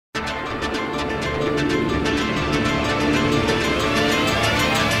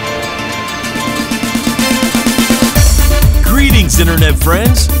Internet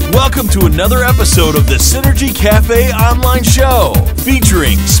friends. Welcome to another episode of the Synergy Cafe online show,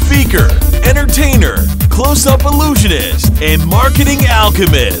 featuring speaker, entertainer, close-up illusionist, and marketing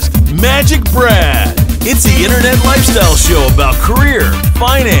alchemist, MagicBrad. It's the Internet lifestyle show about career,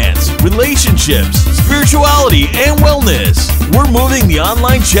 finance, relationships, spirituality, and wellness. We're moving the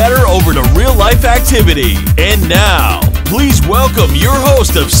online chatter over to real-life activity. And now, please welcome your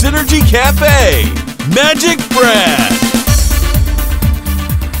host of Synergy Cafe, MagicBrad.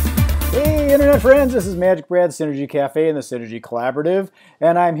 Hey Internet friends, this is MagicBrad, Synergy Cafe and the Synergy Collaborative,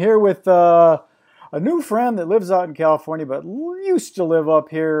 and I'm here with a new friend that lives out in California but used to live up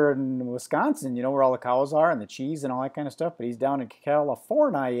here in Wisconsin, you know, where all the cows are and the cheese and all that kind of stuff, but he's down in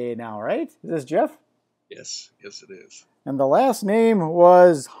California now, right? Is this Jeff? Yes, it is. And the last name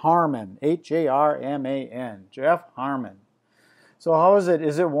was Harman, H-A-R-M-A-N, Jeff Harman. So how is it?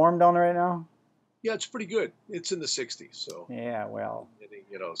 Is it warm down there right now? Yeah, it's pretty good. It's in the 60s, so. Yeah, well.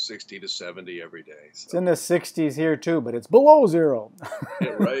 You know, 60 to 70 every day. So. It's in the 60s here too, but it's below zero.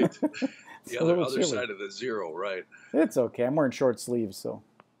 Yeah, right. The other side of the zero, right. It's okay. I'm wearing short sleeves, so.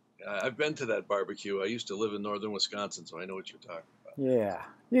 I've been to that barbecue. I used to live in northern Wisconsin, so I know what you're talking about. Yeah,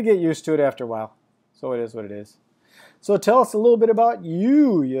 you get used to it after a while. So it is what it is. So tell us a little bit about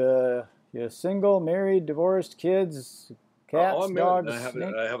you. You single, married, divorced, kids, cats, dogs?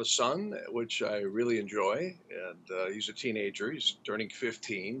 I have a son, which I really enjoy, and he's a teenager. He's turning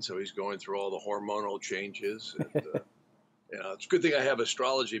 15, so he's going through all the hormonal changes. And, you know, it's a good thing I have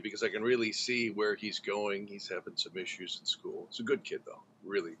astrology because I can really see where he's going. He's having some issues in school. It's a good kid, though.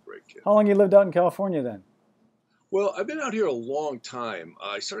 Really great kid. How long you lived out in California then? Well, I've been out here a long time.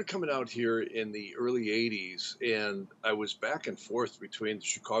 I started coming out here in the early 80s, and I was back and forth between the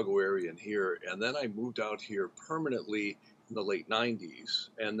Chicago area and here, and then I moved out here permanently in the late 90s,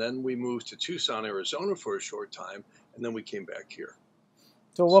 and then we moved to Tucson, Arizona for a short time, and then we came back here.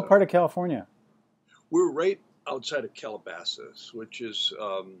 So what part of California? We're right outside of Calabasas, which is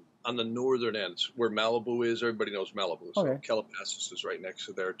on the northern end, where Malibu is. Everybody knows Malibu. So okay. Calabasas is right next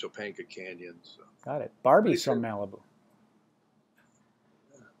to there, Topanga Canyon. So. Got it. Barbie's from Malibu.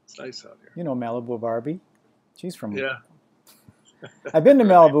 Yeah, it's nice out here. You know Malibu Barbie? She's from... Yeah. I've been to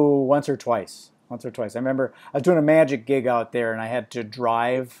Malibu once or twice. I remember I was doing a magic gig out there, and I had to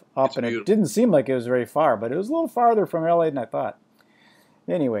drive up, and it didn't seem like it was very far, but it was a little farther from LA than I thought.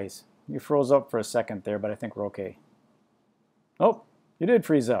 Anyways, you froze up for a second there, but I think we're okay. Oh, you did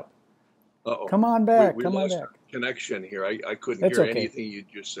freeze up. Uh-oh. Come on back. We Come on lost back. Connection here. I couldn't hear anything you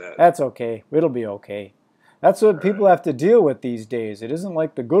just said. That's okay. It'll be okay. That's what people have to deal with these days. It isn't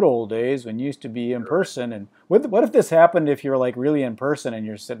like the good old days when you used to be in person. And what if this happened if you're like really in person and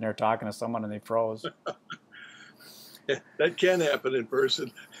you're sitting there talking to someone and they froze? That can happen in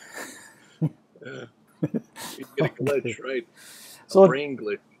person. You get a glitch, right? A brain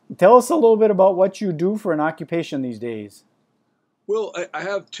glitch. Tell us a little bit about what you do for an occupation these days. Well, I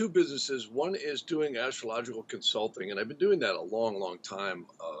have two businesses. One is doing astrological consulting, and I've been doing that a long, long time.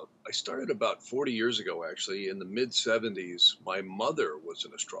 I started about 40 years ago, actually, in the mid-'70s. My mother was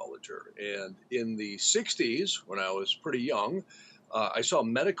an astrologer, and in the 60s, when I was pretty young, I saw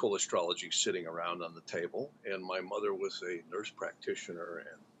medical astrology sitting around on the table, and my mother was a nurse practitioner,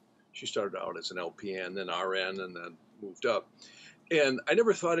 and she started out as an LPN, then RN, and then moved up. And I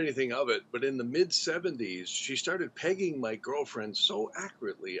never thought anything of it, but in the mid-'70s, she started pegging my girlfriend so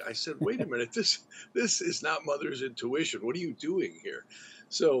accurately. I said, wait a minute, this is not mother's intuition. What are you doing here?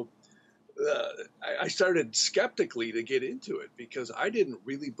 So I started skeptically to get into it because I didn't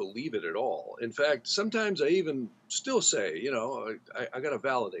really believe it at all. In fact, sometimes I even still say, you know, I got to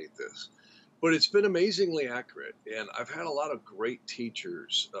validate this. But it's been amazingly accurate, and I've had a lot of great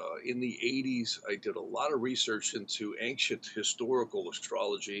teachers. In the 80s, I did a lot of research into ancient historical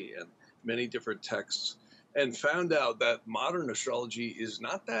astrology and many different texts, and found out that modern astrology is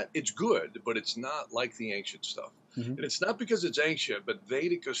not that, it's good, but it's not like the ancient stuff. Mm-hmm. And it's not because it's ancient, but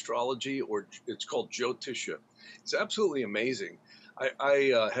Vedic astrology, or it's called Jyotisha. It's absolutely amazing.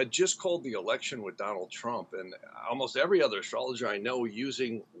 I had just called the election with Donald Trump, and almost every other astrologer I know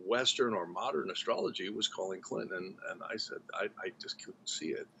using Western or modern astrology was calling Clinton, and I said I just couldn't see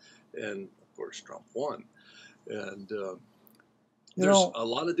it. And of course, Trump won. And there's a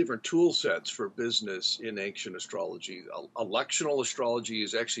lot of different tool sets for business in ancient astrology. Electional astrology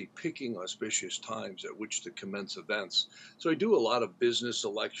is actually picking auspicious times at which to commence events. So I do a lot of business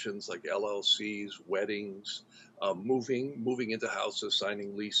elections like LLCs, weddings, moving into houses,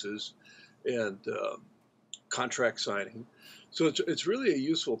 signing leases, and contract signing. So it's really a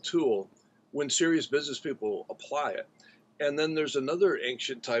useful tool when serious business people apply it. And then there's another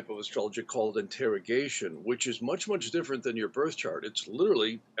ancient type of astrology called interrogation, which is much, much different than your birth chart. It's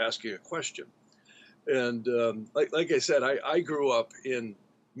literally asking a question. And like I said, I grew up in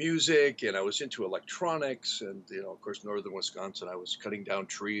music and I was into electronics and, of course, northern Wisconsin, I was cutting down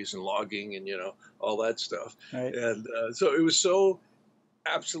trees and logging and, all that stuff. Right. And so it was so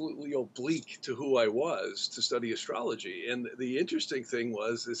absolutely oblique to who I was to study astrology. And the interesting thing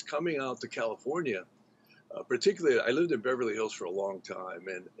was is coming out to California, particularly I lived in Beverly Hills for a long time,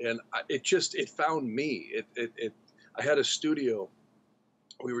 and it found me. I had a studio.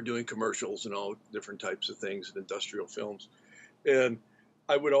 We were doing commercials and all different types of things and industrial films, and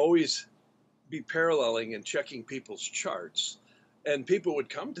I would always be paralleling and checking people's charts. And people would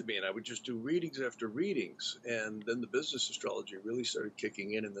come to me and I would just do readings after readings. And then the business astrology really started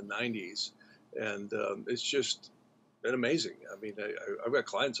kicking in the 90s. And it's just been amazing. I mean, I've got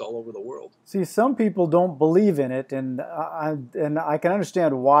clients all over the world. See, some people don't believe in it, and I can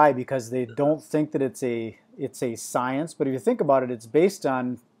understand why, because they don't think that it's a science. But if you think about it, it's based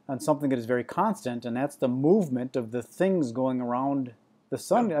on something that is very constant, and that's the movement of the things going around the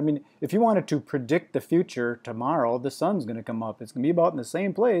sun. Yeah. I mean, if you wanted to predict the future tomorrow, the sun's going to come up. It's going to be about in the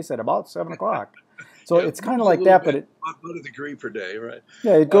same place at about 7 o'clock. So yeah, it's kind of like that, but about a degree per day, right?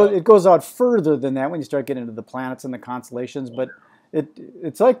 Yeah, it goes out further than that when you start getting into the planets and the constellations. But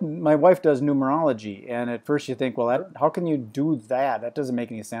it's like my wife does numerology, and at first you think, well, how can you do that? That doesn't make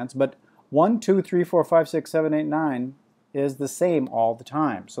any sense. But 1, 2, 3, 4, 5, 6, 7, 8, 9 is the same all the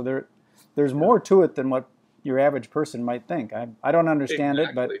time. So there's more to it than what your average person might think. I don't understand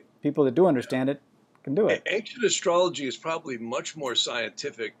it, but people that do understand it can do it. Ancient astrology is probably much more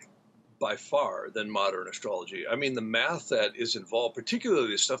scientific by far than modern astrology. I mean, the math that is involved, particularly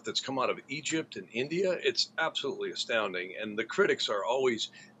the stuff that's come out of Egypt and India, it's absolutely astounding. And the critics are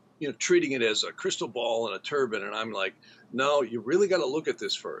always, treating it as a crystal ball and a turban. And I'm like, no, you really got to look at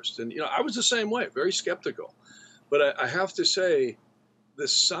this first. And, I was the same way, very skeptical. But I have to say, the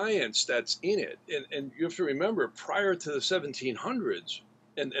science that's in it, and you have to remember, prior to the 1700s,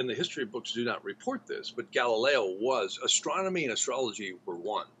 and the history books do not report this, but Galileo astronomy and astrology were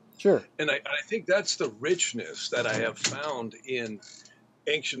one. Sure. And I think that's the richness that I have found in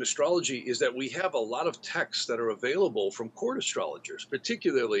ancient astrology, is that we have a lot of texts that are available from court astrologers,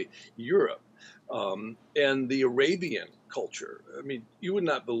 particularly Europe and the Arabian culture. I mean, you would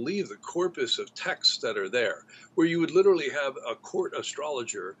not believe the corpus of texts that are there, where you would literally have a court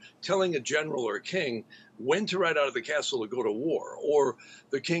astrologer telling a general or a king when to ride out of the castle to go to war, or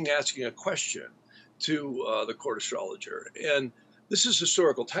the king asking a question to the court astrologer. And this is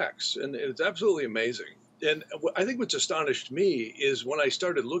historical text, and it's absolutely amazing. And I think what's astonished me is when I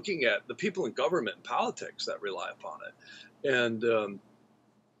started looking at the people in government and politics that rely upon it. And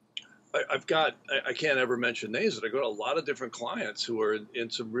I can't ever mention names, but I go to a lot of different clients who are in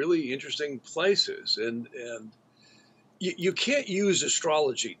some really interesting places. And you can't use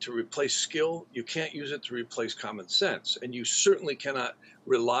astrology to replace skill. You can't use it to replace common sense. And you certainly cannot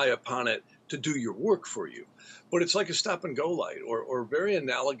rely upon it to do your work for you. But it's like a stop and go light, or very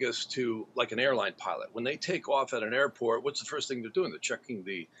analogous to like an airline pilot. When they take off at an airport, what's the first thing they're doing? They're checking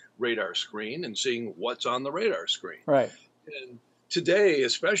the radar screen and seeing what's on the radar screen. Right. And today,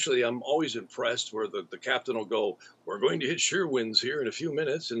 especially, I'm always impressed where the captain will go, we're going to hit shear winds here in a few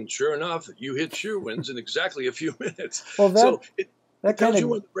minutes. And sure enough, you hit shear winds in exactly a few minutes. Well, that tells you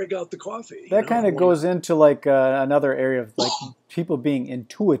when to break out the coffee. That kind of goes into like another area of like people being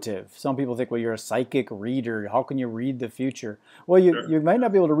intuitive. Some people think, well, you're a psychic reader. How can you read the future? Well, you might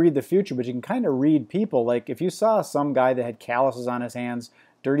not be able to read the future, but you can kind of read people. Like if you saw some guy that had calluses on his hands,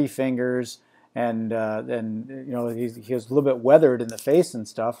 dirty fingers, and then he was a little bit weathered in the face and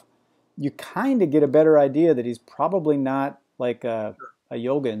stuff, you kind of get a better idea that he's probably not like a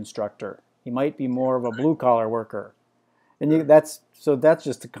yoga instructor. He might be more of a blue collar worker. And that's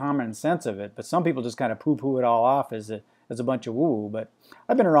just the common sense of it. But some people just kind of poo-poo it all off as a bunch of woo-woo. But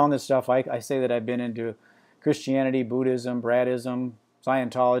I've been around this stuff. I say that I've been into Christianity, Buddhism, Bradism,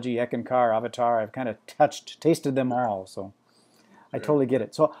 Scientology, Ekankar, Avatar. I've kind of tasted them all. So I totally get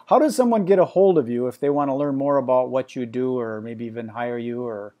it. So how does someone get a hold of you if they want to learn more about what you do, or maybe even hire you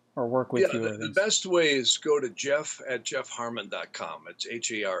or work with you? The best way is go to jeff@jeffharman.com. It's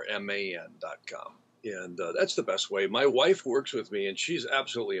HARMAN.com. And that's the best way. My wife works with me, and she's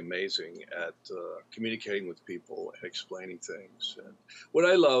absolutely amazing at communicating with people and explaining things. And what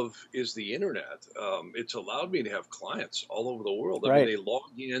I love is the internet. It's allowed me to have clients all over the world. I mean, they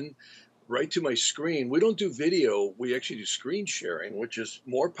log in right to my screen. We don't do video. We actually do screen sharing, which is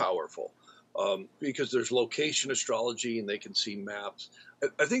more powerful. because there's location astrology and they can see maps.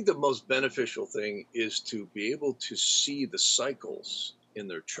 I think the most beneficial thing is to be able to see the cycles in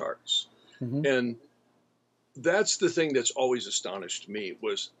their charts. Mm-hmm. And that's the thing that's always astonished me,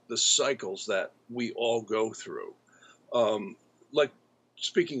 was the cycles that we all go through. Like,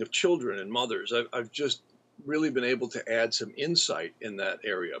 speaking of children and mothers, I've just really been able to add some insight in that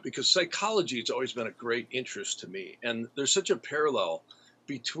area, because psychology has always been a great interest to me. And there's such a parallel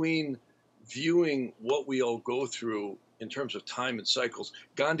between viewing what we all go through in terms of time and cycles.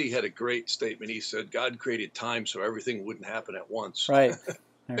 Gandhi had a great statement. He said, God created time so everything wouldn't happen at once. Right.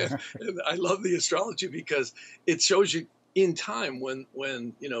 And I love the astrology because it shows you in time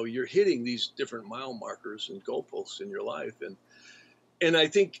when you're hitting these different mile markers and goalposts in your life. And I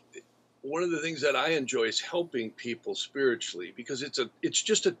think one of the things that I enjoy is helping people spiritually, because it's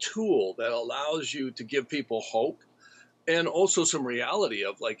just a tool that allows you to give people hope, and also some reality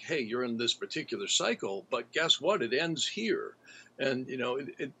of, like, hey, you're in this particular cycle, but guess what? It ends here. And,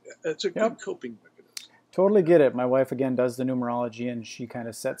 it's a good coping mechanism. Totally get it. My wife, again, does the numerology, and she kind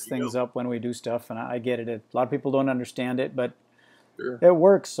of sets things up when we do stuff, and I get it. A lot of people don't understand it, but it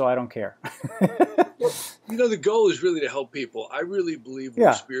works, so I don't care. Well, the goal is really to help people. I really believe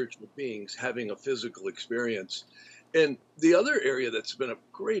we're spiritual beings having a physical experience. And the other area that's been of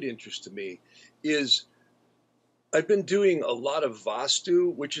great interest to me is I've been doing a lot of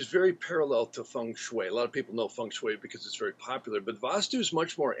Vastu, which is very parallel to Feng Shui. A lot of people know Feng Shui because it's very popular, but Vastu is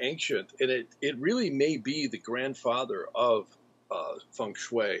much more ancient, and it really may be the grandfather of Feng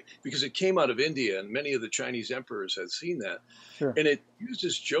Shui, because it came out of India, and many of the Chinese emperors had seen that. Sure. And it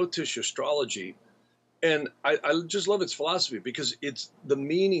uses Jyotish astrology. And I just love its philosophy, because it's the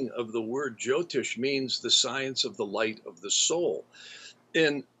meaning of the word Jyotish means the science of the light of the soul.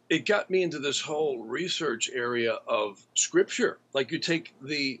 And it got me into this whole research area of scripture. Like, you take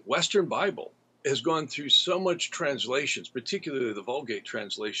the Western Bible, has gone through so much translations, particularly the Vulgate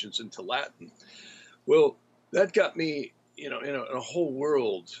translations into Latin. Well, that got me, in a whole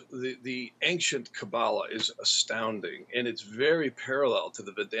world. The ancient Kabbalah is astounding, and it's very parallel to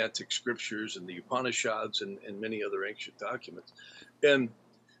the Vedantic scriptures and the Upanishads and many other ancient documents. And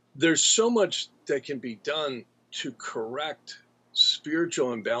there's so much that can be done to correct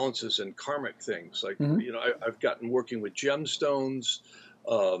spiritual imbalances and karmic things. Like, I've gotten working with gemstones,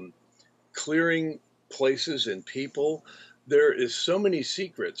 clearing places and people. There is so many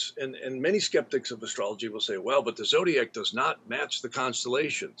secrets, and many skeptics of astrology will say, well, but the zodiac does not match the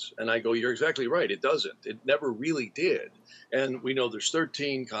constellations. And I go, you're exactly right. It doesn't. It never really did. And we know there's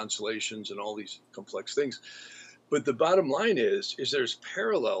 13 constellations and all these complex things. But the bottom line is there's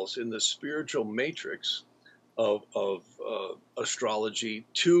parallels in the spiritual matrix of astrology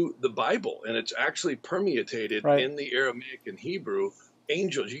to the Bible. And it's actually permeated in the Aramaic and Hebrew.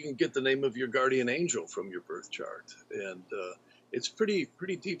 Angels, you can get the name of your guardian angel from your birth chart, and it's pretty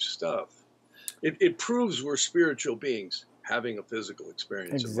deep stuff. It proves we're spiritual beings having a physical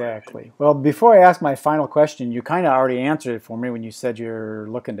experience. Exactly. Well, before I ask my final question, you kind of already answered it for me when you said you're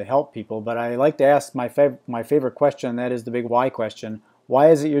looking to help people, but I like to ask my favorite question, and that is the big why question.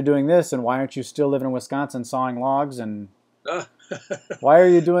 Why is it you're doing this, and why aren't you still living in Wisconsin sawing logs, and why are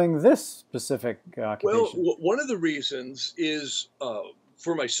you doing this specific occupation? Well, one of the reasons is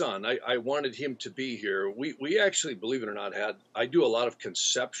for my son. I wanted him to be here. We actually, believe it or not, I do a lot of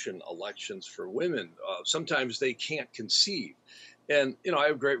conception elections for women. Sometimes they can't conceive. And, I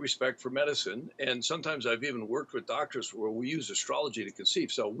have great respect for medicine. And sometimes I've even worked with doctors where we use astrology to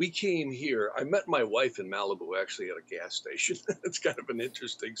conceive. So we came here. I met my wife in Malibu, actually, at a gas station. It's kind of an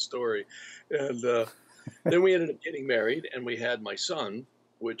interesting story. And then we ended up getting married, and we had my son,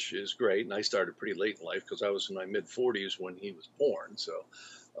 which is great. And I started pretty late in life because I was in my mid-40s when he was born. So,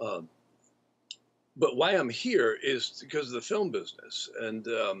 but why I'm here is because of the film business. And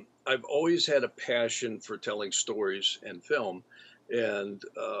I've always had a passion for telling stories and film. And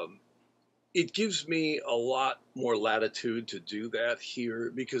it gives me a lot more latitude to do that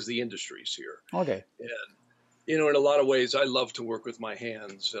here because the industry's here. Okay. And, in a lot of ways, I love to work with my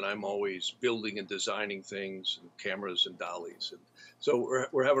hands, and I'm always building and designing things, and cameras and dollies. And so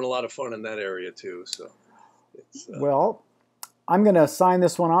we're having a lot of fun in that area too. So, well, I'm going to sign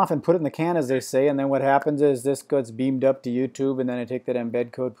this one off and put it in the can, as they say, and then what happens is this gets beamed up to YouTube, and then I take that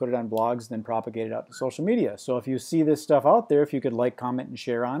embed code, put it on blogs, and then propagate it out to social media. So if you see this stuff out there, if you could like, comment, and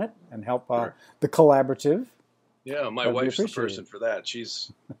share on it and help the collaborative. Yeah, my wife's the person for that.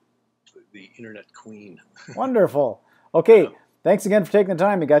 She's the internet queen. Wonderful. Okay, thanks again for taking the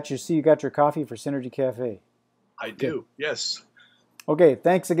time. You got your coffee for Synergy Cafe. I do, yes. Okay,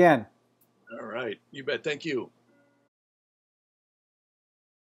 thanks again. All right, you bet. Thank you.